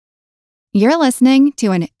You're listening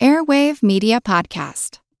to an Airwave Media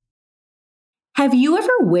Podcast. Have you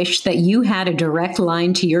ever wished that you had a direct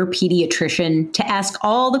line to your pediatrician to ask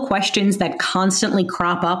all the questions that constantly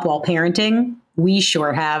crop up while parenting? We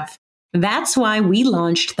sure have. That's why we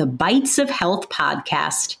launched the Bites of Health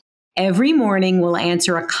podcast. Every morning, we'll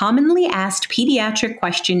answer a commonly asked pediatric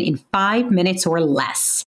question in 5 minutes or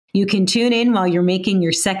less. You can tune in while you're making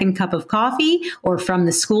your second cup of coffee or from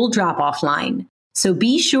the school drop-off line. So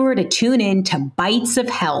be sure to tune in to Bites of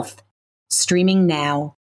Health, streaming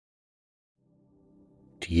now.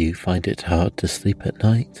 Do you find it hard to sleep at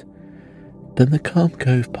night? Then the Calm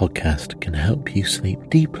Cove podcast can help you sleep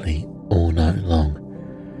deeply all night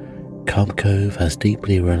long. Calm Cove has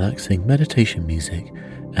deeply relaxing meditation music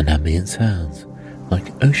and ambient sounds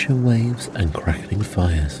like ocean waves and crackling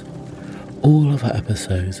fires. All of our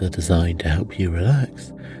episodes are designed to help you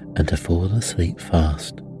relax and to fall asleep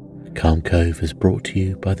fast. Calm Cove is brought to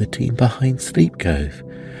you by the team behind Sleep Cove,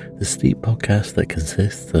 the sleep podcast that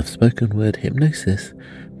consists of spoken word hypnosis,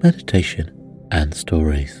 meditation, and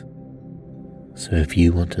stories. So if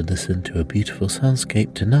you want to listen to a beautiful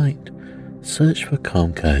soundscape tonight, search for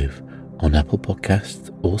Calm Cove on Apple Podcasts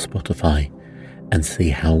or Spotify and see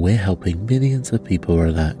how we're helping millions of people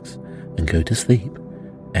relax and go to sleep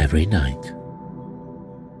every night.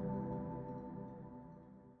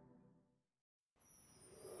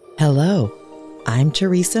 Hello, I'm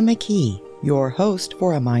Teresa McKee, your host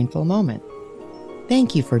for A Mindful Moment.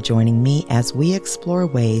 Thank you for joining me as we explore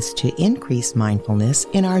ways to increase mindfulness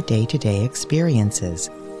in our day-to-day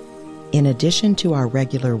experiences. In addition to our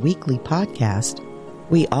regular weekly podcast,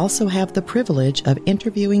 we also have the privilege of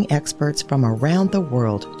interviewing experts from around the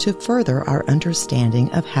world to further our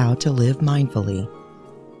understanding of how to live mindfully.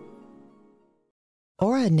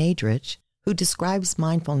 Ora Nadrich, who describes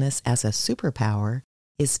mindfulness as a superpower,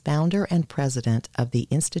 is founder and president of the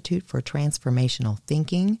Institute for Transformational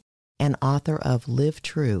Thinking and author of Live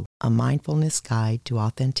True, a Mindfulness Guide to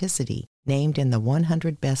Authenticity, named in the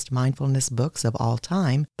 100 Best Mindfulness Books of All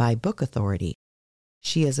Time by Book Authority.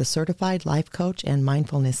 She is a certified life coach and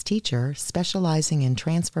mindfulness teacher specializing in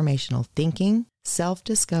transformational thinking,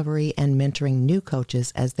 self-discovery, and mentoring new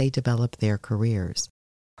coaches as they develop their careers.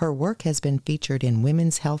 Her work has been featured in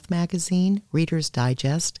Women's Health Magazine, Reader's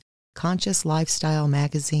Digest, Conscious Lifestyle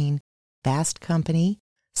Magazine, Fast Company,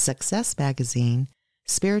 Success Magazine,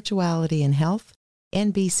 Spirituality and Health,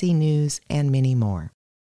 NBC News, and many more.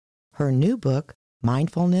 Her new book,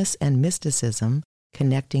 Mindfulness and Mysticism,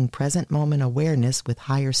 Connecting Present Moment Awareness with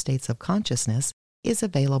Higher States of Consciousness, is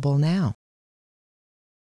available now.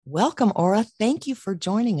 Welcome, Ora. Thank you for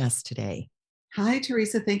joining us today. Hi,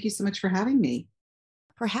 Teresa. Thank you so much for having me.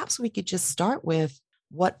 Perhaps we could just start with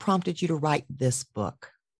what prompted you to write this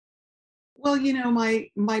book. Well,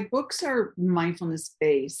 my books are mindfulness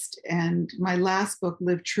based, and my last book,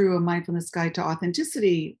 Live True, a Mindfulness Guide to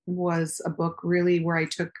Authenticity, was a book really where I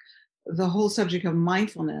took the whole subject of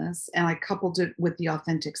mindfulness and I coupled it with the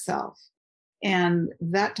authentic self. And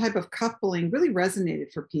that type of coupling really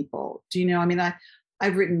resonated for people.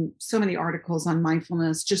 I've written so many articles on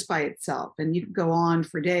mindfulness just by itself, and you can go on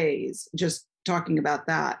for days just talking about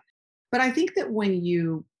that. But I think that when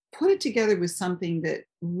you put it together with something that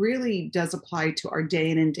really does apply to our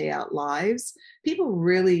day in and day out lives, people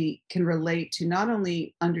really can relate to not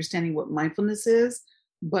only understanding what mindfulness is,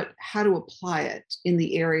 but how to apply it in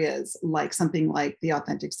the areas like something like the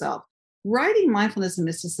authentic self. Writing Mindfulness and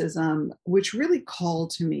Mysticism, which really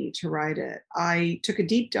called to me to write it, I took a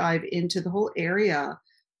deep dive into the whole area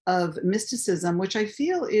of mysticism, which I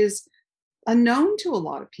feel is unknown to a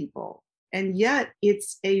lot of people. And yet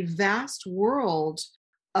it's a vast world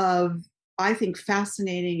of, I think,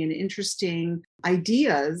 fascinating and interesting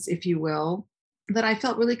ideas, if you will, that I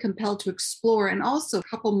felt really compelled to explore and also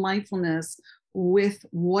couple mindfulness with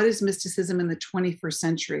what is mysticism in the 21st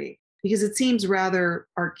century, because it seems rather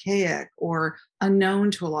archaic or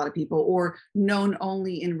unknown to a lot of people or known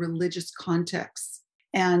only in religious contexts.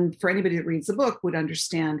 And for anybody that reads the book would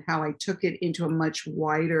understand how I took it into a much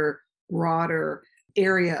wider, broader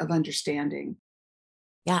area of understanding.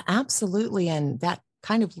 Yeah, absolutely. And that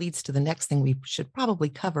kind of leads to the next thing we should probably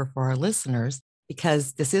cover for our listeners,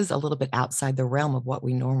 because this is a little bit outside the realm of what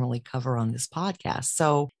we normally cover on this podcast.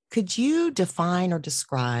 So could you define or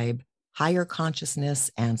describe higher consciousness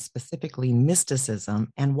and specifically mysticism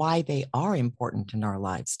and why they are important in our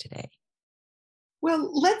lives today? Well,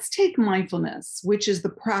 let's take mindfulness, which is the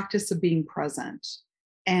practice of being present.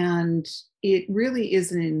 And it really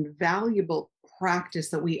is an invaluable practice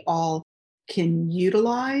that we all can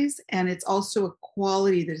utilize. And it's also a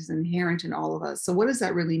quality that is inherent in all of us. So what does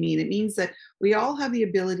that really mean? It means that we all have the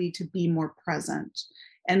ability to be more present.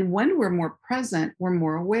 And when we're more present, we're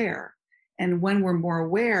more aware. And when we're more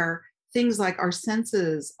aware, things like our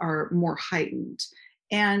senses are more heightened.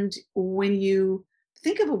 And when you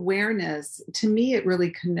think of awareness, to me, it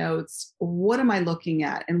really connotes what am I looking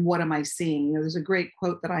at and what am I seeing? You know, there's a great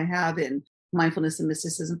quote that I have in Mindfulness and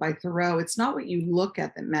Mysticism by Thoreau. It's not what you look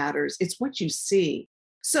at that matters, it's what you see.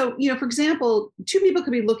 So, you know, for example, two people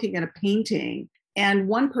could be looking at a painting and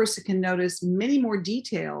one person can notice many more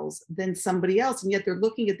details than somebody else, and yet they're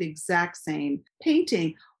looking at the exact same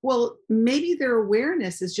painting. Well, maybe their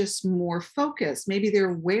awareness is just more focused. Maybe their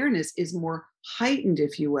awareness is more heightened,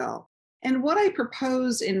 if you will. And what I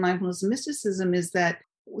propose in mindfulness and mysticism is that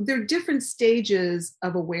there are different stages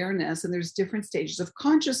of awareness and there's different stages of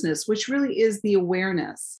consciousness, which really is the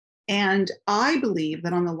awareness. And I believe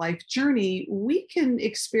that on the life journey, we can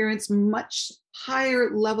experience much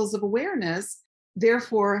higher levels of awareness,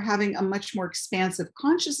 therefore having a much more expansive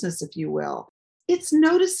consciousness, if you will. It's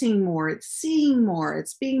noticing more, it's seeing more,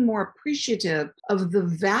 it's being more appreciative of the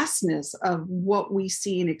vastness of what we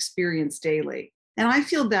see and experience daily. And I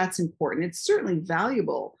feel that's important. It's certainly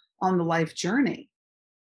valuable on the life journey.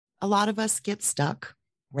 A lot of us get stuck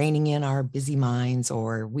reining in our busy minds,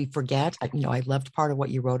 or we forget. You know, I loved part of what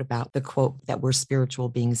you wrote about the quote that we're spiritual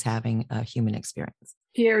beings having a human experience.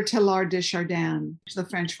 Pierre Teilhard de Chardin, the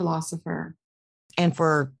French philosopher. And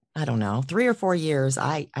for, I don't know, 3 or 4 years,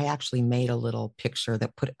 I actually made a little picture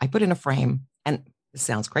that I put in a frame. And it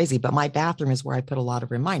sounds crazy, but my bathroom is where I put a lot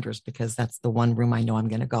of reminders because that's the one room I know I'm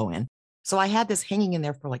going to go in. So I had this hanging in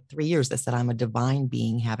there for like 3 years that said, I'm a divine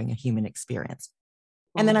being having a human experience.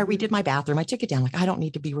 And then I redid my bathroom. I took it down, like, I don't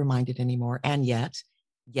need to be reminded anymore. And yet,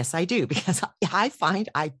 yes, I do, because I find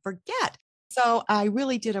I forget. So I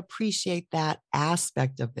really did appreciate that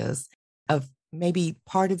aspect of this, of maybe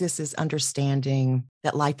part of this is understanding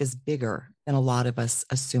that life is bigger than a lot of us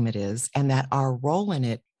assume it is, and that our role in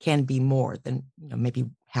it can be more than, you know, maybe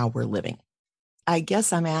how we're living. I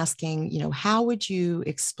guess I'm asking, you know, how would you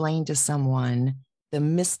explain to someone the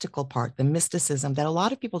mystical part, the mysticism, that a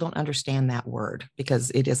lot of people don't understand that word because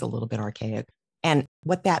it is a little bit archaic, and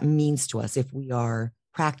what that means to us if we are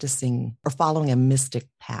practicing or following a mystic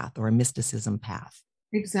path or a mysticism path?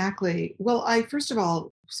 Exactly. Well, first of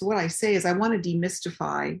all, so what I say is I want to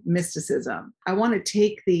demystify mysticism. I want to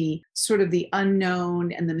take the sort of the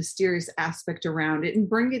unknown and the mysterious aspect around it and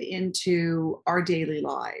bring it into our daily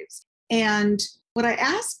lives. And what I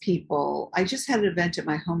ask people, I just had an event at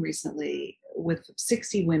my home recently with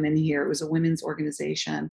 60 women here. It was a women's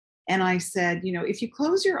organization. And I said, you know, if you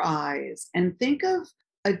close your eyes and think of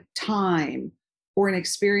a time or an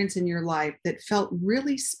experience in your life that felt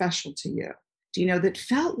really special to you, you know, that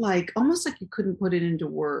felt like almost like you couldn't put it into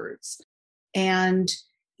words, and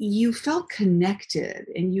you felt connected,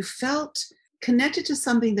 and you felt connected to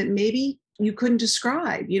something that maybe you couldn't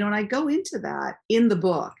describe, you know, and I go into that in the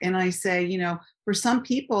book. And I say, you know, for some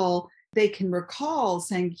people, they can recall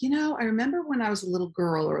saying, you know, I remember when I was a little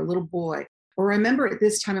girl or a little boy, or I remember at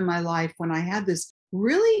this time in my life when I had this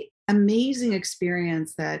really amazing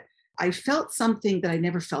experience that I felt something that I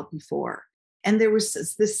never felt before. And there was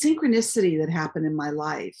this synchronicity that happened in my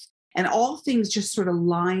life, and all things just sort of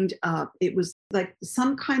lined up. It was like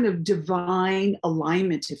some kind of divine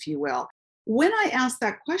alignment, if you will. When I asked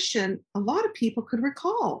that question, a lot of people could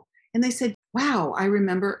recall. And they said, wow, I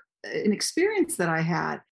remember an experience that I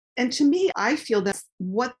had. And to me, I feel that's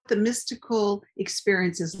what the mystical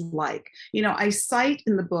experience is like. You know, I cite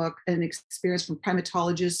in the book an experience from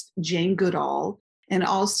primatologist Jane Goodall, and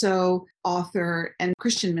also author and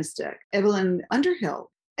Christian mystic Evelyn Underhill.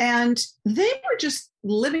 And they were just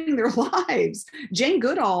living their lives. Jane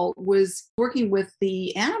Goodall was working with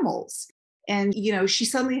the animals. And, you know, she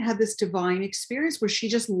suddenly had this divine experience where she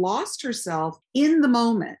just lost herself in the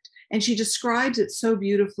moment. And she describes it so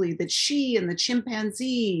beautifully that she and the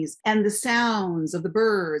chimpanzees and the sounds of the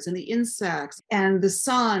birds and the insects and the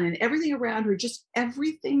sun and everything around her, just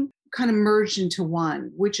everything kind of merged into one,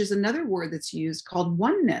 which is another word that's used called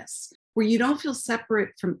oneness, where you don't feel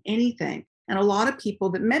separate from anything. And a lot of people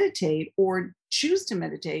that meditate or choose to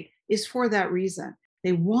meditate is for that reason.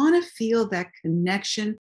 They want to feel that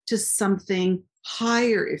connection to something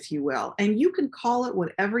higher, if you will. And you can call it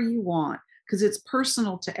whatever you want because it's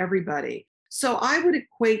personal to everybody. So I would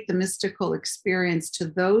equate the mystical experience to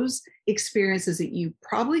those experiences that you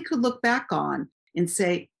probably could look back on and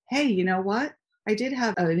say, hey, you know what? I did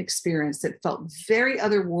have an experience that felt very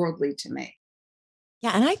otherworldly to me.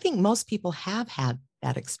 Yeah. And I think most people have had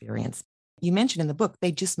that experience. You mentioned in the book,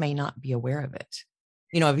 they just may not be aware of it,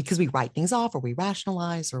 you know, because we write things off or we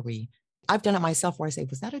rationalize or I've done it myself where I say,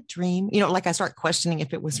 was that a dream? You know, like I start questioning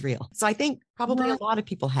if it was real. So I think probably a lot of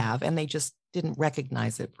people have, and they just didn't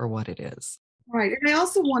recognize it for what it is. Right. And I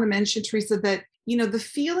also want to mention, Teresa, that, the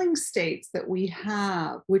feeling states that we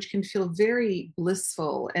have, which can feel very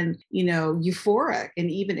blissful and, euphoric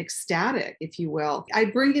and even ecstatic, if you will. I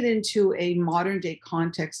bring it into a modern day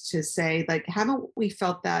context to say, like, haven't we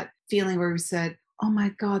felt that feeling where we said, oh my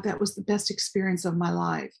God, that was the best experience of my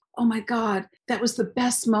life. Oh my God, that was the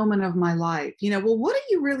best moment of my life. Well, what are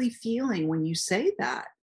you really feeling when you say that?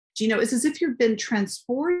 It's as if you've been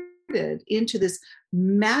transported into this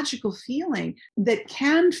magical feeling that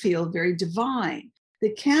can feel very divine,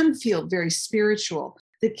 that can feel very spiritual,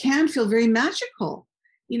 that can feel very magical.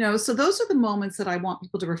 So those are the moments that I want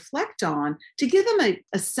people to reflect on to give them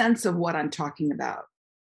a sense of what I'm talking about.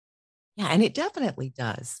 Yeah, and it definitely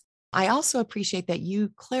does. I also appreciate that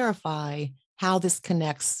you clarify how this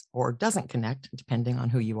connects or doesn't connect, depending on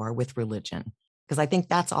who you are, with religion, because I think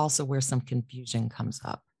that's also where some confusion comes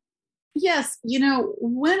up. Yes.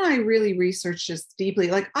 When I really researched this deeply,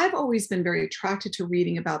 like I've always been very attracted to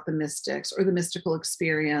reading about the mystics or the mystical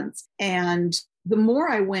experience. And the more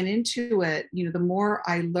I went into it, the more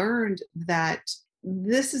I learned that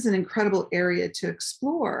this is an incredible area to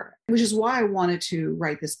explore, which is why I wanted to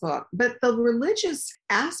write this book. But the religious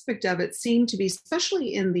aspect of it seemed to be,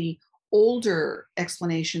 especially in the older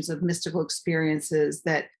explanations of mystical experiences,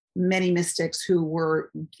 that many mystics who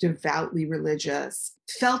were devoutly religious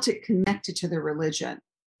felt it connected to their religion.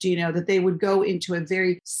 That they would go into a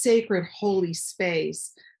very sacred, holy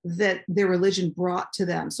space that their religion brought to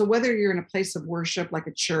them. So whether you're in a place of worship like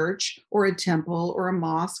a church or a temple or a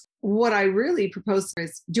mosque, what I really propose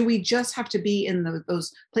is, do we just have to be in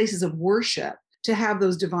those places of worship to have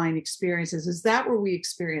those divine experiences? Is that where we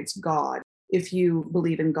experience God, if you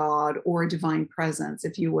believe in God, or a divine presence,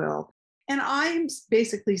 if you will? And I'm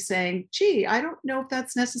basically saying, gee, I don't know if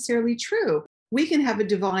that's necessarily true. We can have a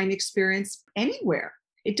divine experience anywhere.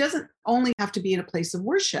 It doesn't only have to be in a place of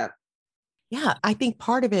worship. Yeah, I think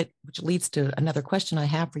part of it, which leads to another question I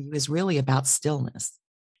have for you, is really about stillness.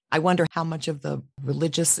 I wonder how much of the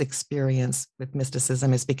religious experience with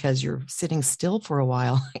mysticism is because you're sitting still for a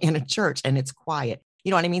while in a church and it's quiet.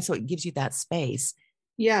 You know what I mean? So it gives you that space.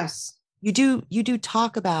 Yes. You do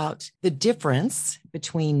talk about the difference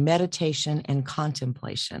between meditation and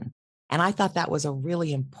contemplation. And I thought that was a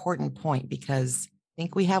really important point, because I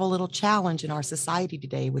think we have a little challenge in our society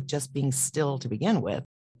today with just being still to begin with.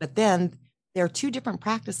 But then there are two different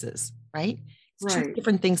practices, right? It's two Right.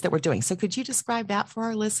 different things that we're doing. So could you describe that for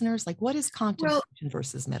our listeners? Like, what is contemplation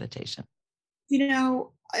versus meditation?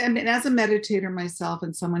 I mean, as a meditator myself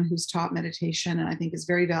and someone who's taught meditation, and I think is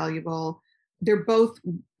very valuable, they're both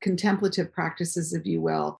contemplative practices, if you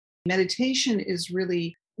will. Meditation is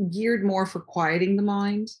really geared more for quieting the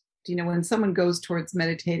mind. When someone goes towards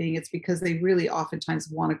meditating, it's because they really oftentimes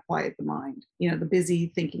want to quiet the mind, the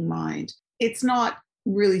busy thinking mind. It's not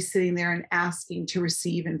really sitting there and asking to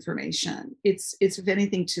receive information. It's if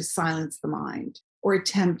anything, to silence the mind or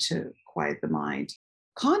attempt to quiet the mind.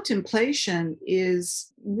 Contemplation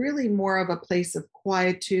is really more of a place of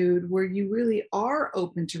quietude where you really are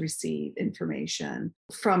open to receive information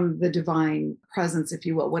from the divine presence, if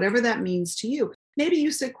you will, whatever that means to you. Maybe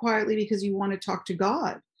you sit quietly because you want to talk to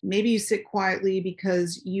God. Maybe you sit quietly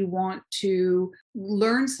because you want to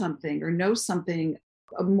learn something or know something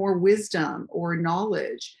of more wisdom or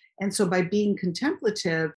knowledge. And so by being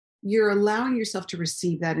contemplative, you're allowing yourself to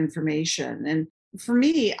receive that information. And for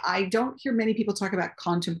me, I don't hear many people talk about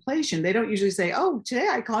contemplation. They don't usually say, oh, today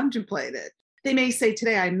I contemplated. They may say,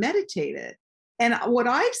 today I meditated. And what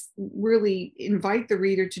I really invite the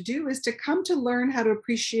reader to do is to come to learn how to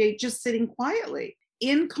appreciate just sitting quietly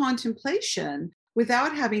in contemplation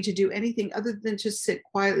without having to do anything other than just sit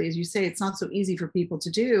quietly. As you say, it's not so easy for people to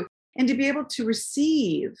do. And to be able to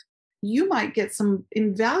receive, you might get some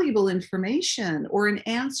invaluable information or an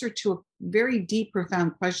answer to a very deep,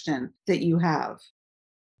 profound question that you have.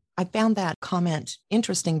 I found that comment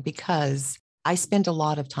interesting because I spend a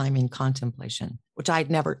lot of time in contemplation, which I'd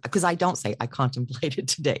never, because I don't say I contemplated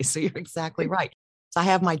today. So you're exactly right. So I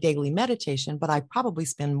have my daily meditation, but I probably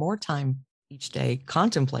spend more time each day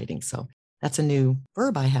contemplating. So that's a new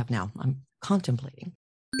verb I have now. I'm contemplating.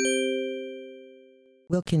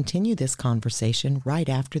 We'll continue this conversation right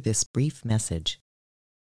after this brief message.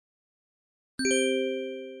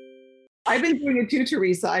 I've been doing it too,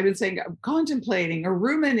 Teresa. I've been saying I'm contemplating or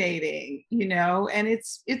ruminating, and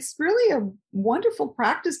it's really a wonderful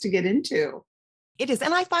practice to get into. It is.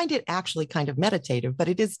 And I find it actually kind of meditative, but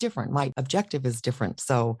it is different. My objective is different.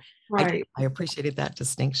 So right. I appreciated that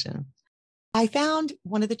distinction. I found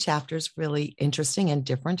one of the chapters really interesting and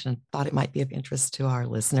different, and thought it might be of interest to our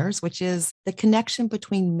listeners, which is the connection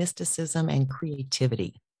between mysticism and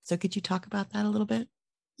creativity. So could you talk about that a little bit?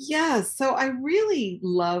 Yes. So I really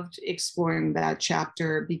loved exploring that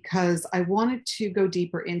chapter because I wanted to go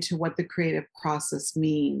deeper into what the creative process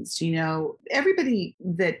means. Everybody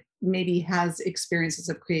that maybe has experiences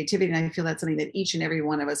of creativity, and I feel that's something that each and every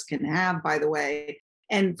one of us can have, by the way.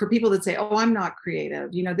 And for people that say, oh, I'm not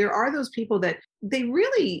creative, there are those people that they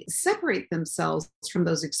really separate themselves from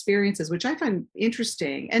those experiences, which I find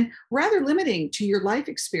interesting and rather limiting to your life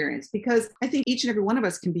experience, because I think each and every one of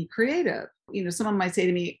us can be creative. Someone might say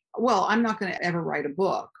to me, well, I'm not going to ever write a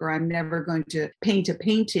book, or I'm never going to paint a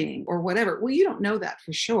painting or whatever. Well, you don't know that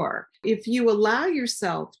for sure. If you allow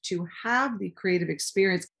yourself to have the creative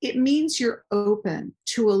experience, it means you're open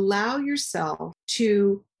to allow yourself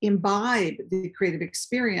to imbibe the creative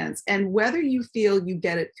experience. And whether you feel you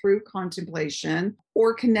get it through contemplation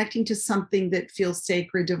or connecting to something that feels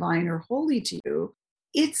sacred, divine, or holy to you,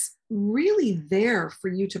 it's really there for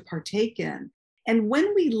you to partake in. And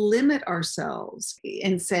when we limit ourselves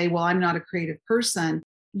and say, well, I'm not a creative person,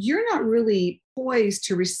 you're not really poised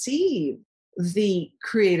to receive the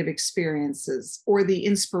creative experiences or the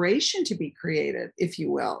inspiration to be creative, if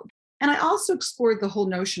you will. And I also explored the whole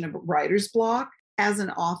notion of writer's block. As an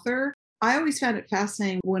author, I always found it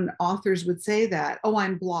fascinating when authors would say that, oh,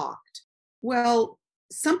 I'm blocked. Well,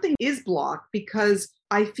 something is blocked because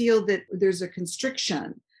I feel that there's a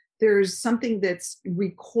constriction. There's something that's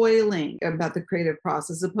recoiling about the creative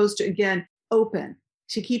process, as opposed to, again, open,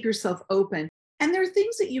 to keep yourself open. And there are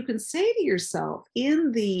things that you can say to yourself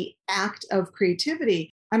in the act of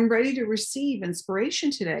creativity. I'm ready to receive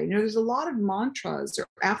inspiration today. There's a lot of mantras or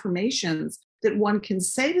affirmations that one can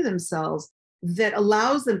say to themselves that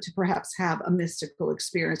allows them to perhaps have a mystical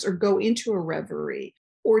experience or go into a reverie,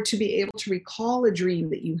 or to be able to recall a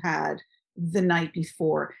dream that you had the night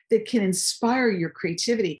before that can inspire your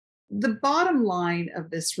creativity. The bottom line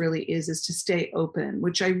of this really is to stay open,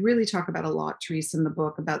 which I really talk about a lot, Teresa, in the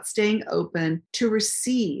book, about staying open to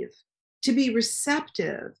receive, to be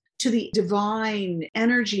receptive to the divine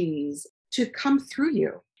energies to come through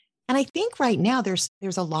you. And I think right now there's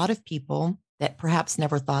a lot of people that perhaps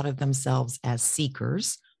never thought of themselves as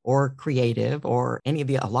seekers or creative or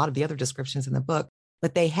a lot of the other descriptions in the book,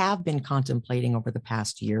 but they have been contemplating over the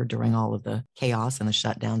past year during all of the chaos and the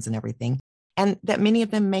shutdowns and everything. And that many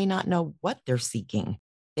of them may not know what they're seeking.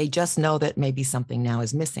 They just know that maybe something now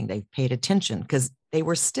is missing. They've paid attention because I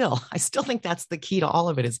still think that's the key to all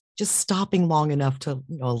of it, is just stopping long enough to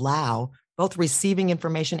allow both receiving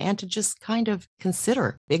information and to just kind of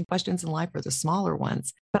consider big questions in life or the smaller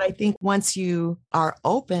ones. But I think once you are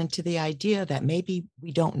open to the idea that maybe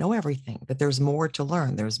we don't know everything, that there's more to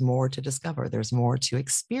learn, there's more to discover, there's more to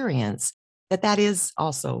experience, that is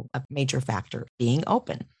also a major factor, being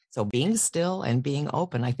open. So being still and being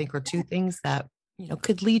open, I think, are two things that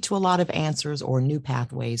could lead to a lot of answers or new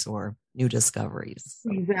pathways or new discoveries.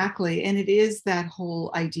 Exactly. And it is that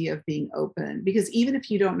whole idea of being open, because even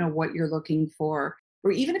if you don't know what you're looking for,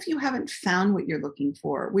 or even if you haven't found what you're looking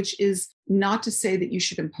for, which is not to say that you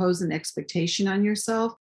should impose an expectation on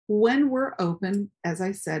yourself, when we're open, as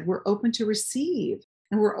I said, we're open to receive.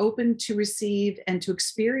 And we're open to receive and to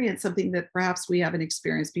experience something that perhaps we haven't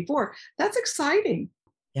experienced before. That's exciting.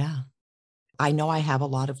 Yeah. I know I have a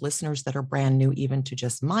lot of listeners that are brand new even to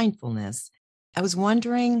just mindfulness. I was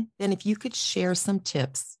wondering then if you could share some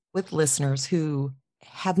tips with listeners who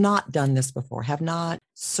have not done this before, have not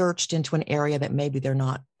searched into an area that maybe they're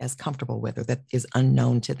not as comfortable with or that is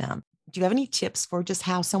unknown to them. Do you have any tips for just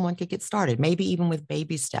how someone could get started? Maybe even with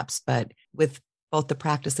baby steps, but with both the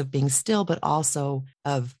practice of being still, but also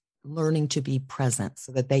of learning to be present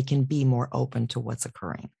so that they can be more open to what's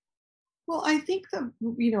occurring. Well, I think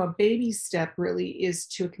a baby step really is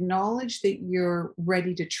to acknowledge that you're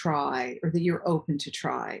ready to try, or that you're open to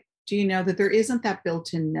try. Do you know that there isn't that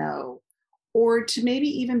built-in no? Or to maybe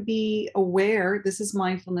even be aware, this is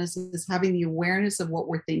mindfulness, is having the awareness of what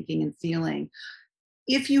we're thinking and feeling.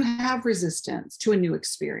 If you have resistance to a new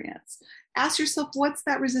experience, ask yourself, what's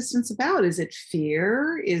that resistance about? Is it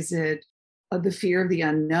fear? Is it the fear of the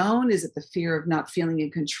unknown? Is it the fear of not feeling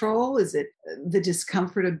in control? Is it the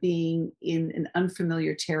discomfort of being in an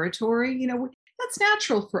unfamiliar territory? That's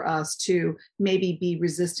natural for us to maybe be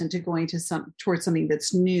resistant to going towards something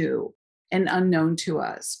that's new and unknown to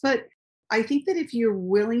us. But I think that if you're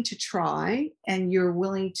willing to try and you're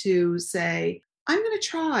willing to say, I'm going to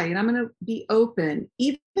try and I'm going to be open,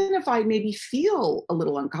 even if I maybe feel a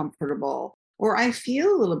little uncomfortable or I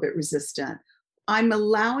feel a little bit resistant, I'm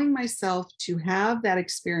allowing myself to have that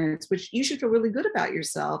experience, which you should feel really good about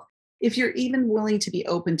yourself if you're even willing to be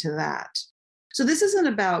open to that. So this isn't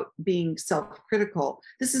about being self-critical.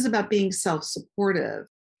 This is about being self-supportive.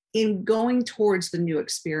 in going towards the new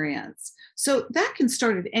experience. So that can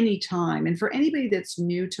start at any time. And for anybody that's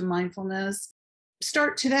new to mindfulness,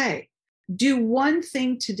 start today. Do one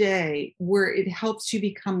thing today where it helps you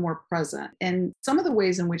become more present. And some of the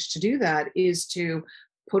ways in which to do that is to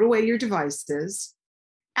put away your devices.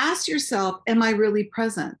 Ask yourself, am I really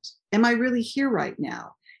present? Am I really here right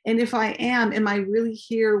now? And if I am I really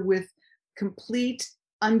here with complete,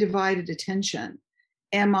 undivided attention?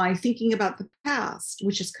 Am I thinking about the past,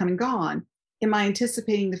 which is come and gone? Am I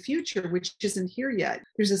anticipating the future, which isn't here yet?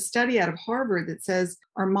 There's a study out of Harvard that says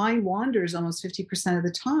our mind wanders almost 50% of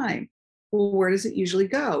the time. Well, where does it usually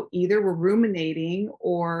go? Either we're ruminating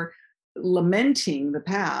or lamenting the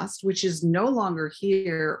past, which is no longer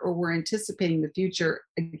here, or we're anticipating the future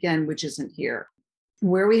again, which isn't here.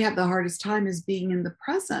 Where we have the hardest time is being in the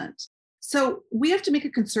present. So we have to make a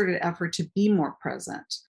concerted effort to be more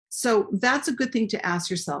present. So that's a good thing to ask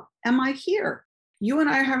yourself. Am I here? You and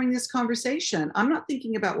I are having this conversation. I'm not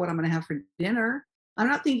thinking about what I'm going to have for dinner. I'm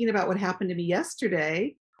not thinking about what happened to me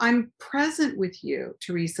yesterday. I'm present with you,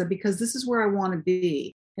 Teresa, because this is where I want to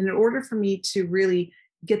be. And in order for me to really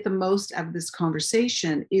get the most out of this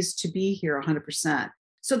conversation is to be here 100%.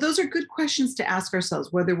 So those are good questions to ask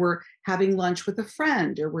ourselves, whether we're having lunch with a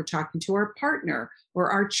friend or we're talking to our partner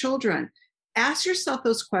or our children. Ask yourself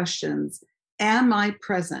those questions. Am I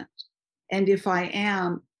present? And if I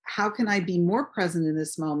am, how can I be more present in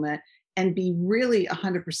this moment and be really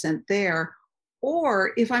 100% there?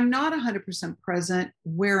 Or if I'm not 100% present,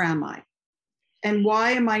 where am I? And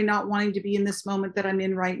why am I not wanting to be in this moment that I'm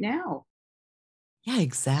in right now? Yeah,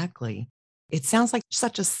 exactly. It sounds like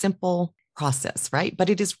such a simple process, right? But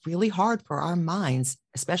it is really hard for our minds,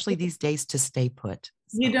 especially these days, to stay put.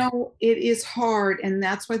 So. It is hard. And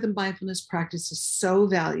that's why the mindfulness practice is so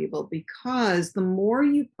valuable, because the more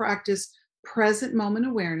you practice present moment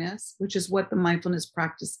awareness, which is what the mindfulness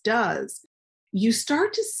practice does, you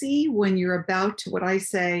start to see when you're about to, what I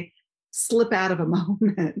say, slip out of a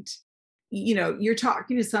moment. You're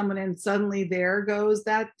talking to someone and suddenly there goes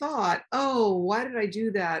that thought. Oh, why did I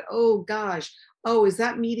do that? Oh, gosh. Oh, is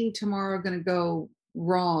that meeting tomorrow going to go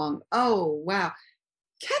wrong? Oh, wow.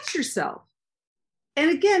 Catch yourself. And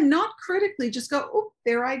again, not critically, just go, oh,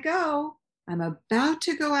 there I go. I'm about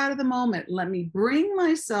to go out of the moment. Let me bring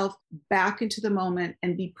myself back into the moment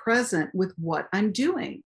and be present with what I'm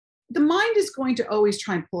doing. The mind is going to always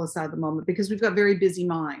try and pull us out of the moment because we've got very busy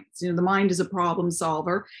minds. The mind is a problem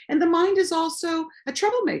solver, and the mind is also a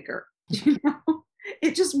troublemaker.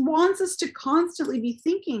 It just wants us to constantly be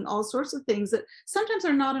thinking all sorts of things that sometimes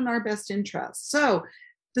are not in our best interest. So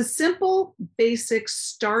the simple, basic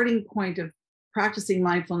starting point of practicing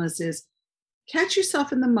mindfulness is catch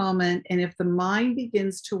yourself in the moment. And if the mind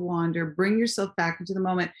begins to wander, bring yourself back into the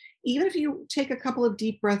moment. Even if you take a couple of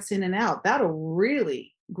deep breaths in and out, that'll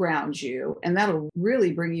really ground you, and that'll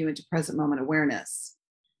really bring you into present moment awareness.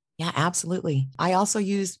 Yeah, absolutely. I also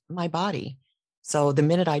use my body. So the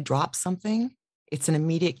minute I drop something, it's an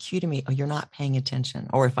immediate cue to me, oh, you're not paying attention.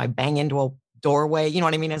 Or if I bang into a doorway, you know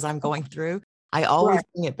what I mean, as I'm going through, I always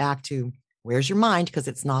bring it back to where's your mind, because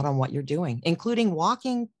it's not on what you're doing, including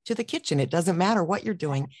walking to the kitchen. It doesn't matter what you're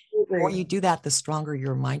doing. The more you do that, the stronger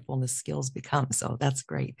your mindfulness skills become. So that's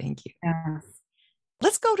great. Thank you. Yes.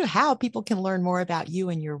 Let's go to how people can learn more about you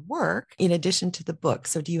and your work in addition to the book.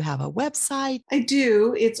 So do you have a website? I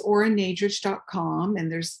do. It's oranadrich.com.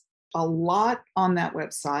 And there's a lot on that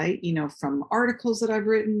website, from articles that I've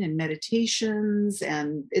written and meditations,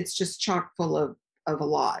 and it's just chock full of a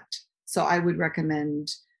lot. So I would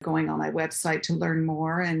recommend going on my website to learn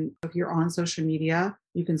more. And if you're on social media,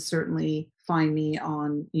 you can certainly find me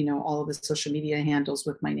on, all of the social media handles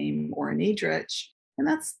with my name, Ora Nadrich. And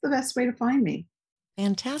that's the best way to find me.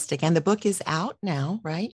 Fantastic. And the book is out now,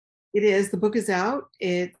 right? It is. The book is out.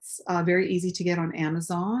 It's very easy to get on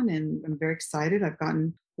Amazon, and I'm very excited. I've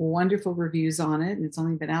gotten wonderful reviews on it, and it's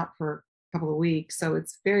only been out for a couple of weeks. So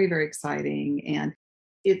it's very, very exciting. And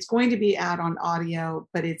it's going to be out on audio,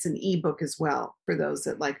 but it's an ebook as well for those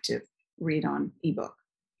that like to read on ebook.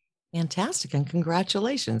 Fantastic. And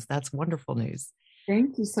congratulations. That's wonderful news.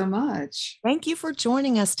 Thank you so much. Thank you for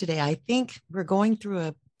joining us today. I think we're going through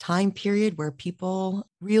a time period where people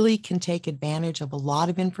really can take advantage of a lot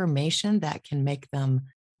of information that can make them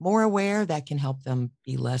more aware, that can help them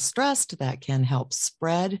be less stressed, that can help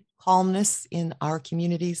spread calmness in our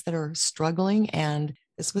communities that are struggling. And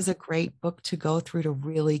this was a great book to go through to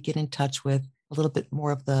really get in touch with a little bit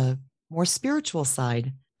more of the more spiritual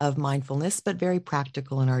side of mindfulness, but very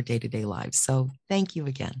practical in our day-to-day lives. So thank you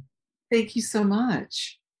again. Thank you so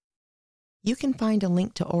much. You can find a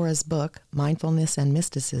link to Ora's book, Mindfulness and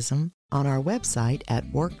Mysticism, on our website at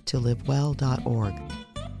worktolivewell.org.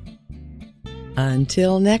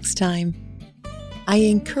 Until next time, I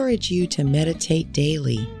encourage you to meditate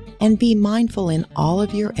daily and be mindful in all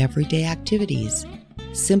of your everyday activities.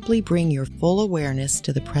 Simply bring your full awareness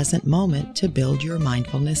to the present moment to build your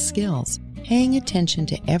mindfulness skills, paying attention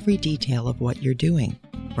to every detail of what you're doing,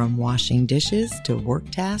 from washing dishes to work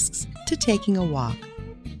tasks to taking a walk.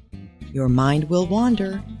 Your mind will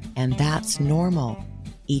wander, and that's normal.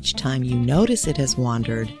 Each time you notice it has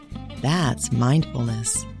wandered, that's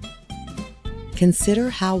mindfulness. Consider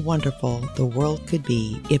how wonderful the world could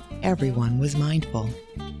be if everyone was mindful.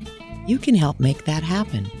 You can help make that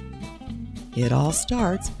happen. It all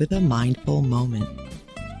starts with a mindful moment.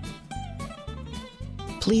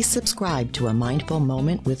 Please subscribe to A Mindful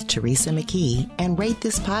Moment with Teresa McKee and rate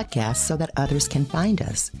this podcast so that others can find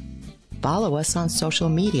us. Follow us on social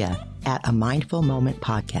media at A Mindful Moment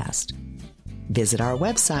Podcast. Visit our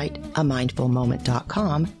website,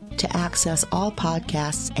 amindfulmoment.com, to access all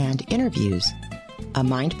podcasts and interviews. A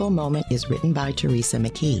Mindful Moment is written by Teresa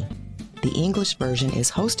McKee. The English version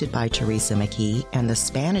is hosted by Teresa McKee, and the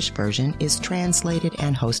Spanish version is translated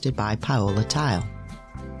and hosted by Paola Tile.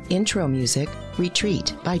 Intro music,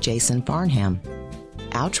 Retreat by Jason Farnham.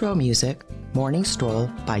 Outro music, Morning Stroll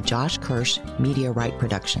by Josh Kirsch, Media Right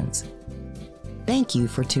Productions. Thank you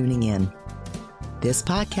for tuning in. This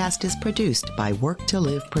podcast is produced by Work to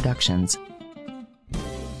Live Productions.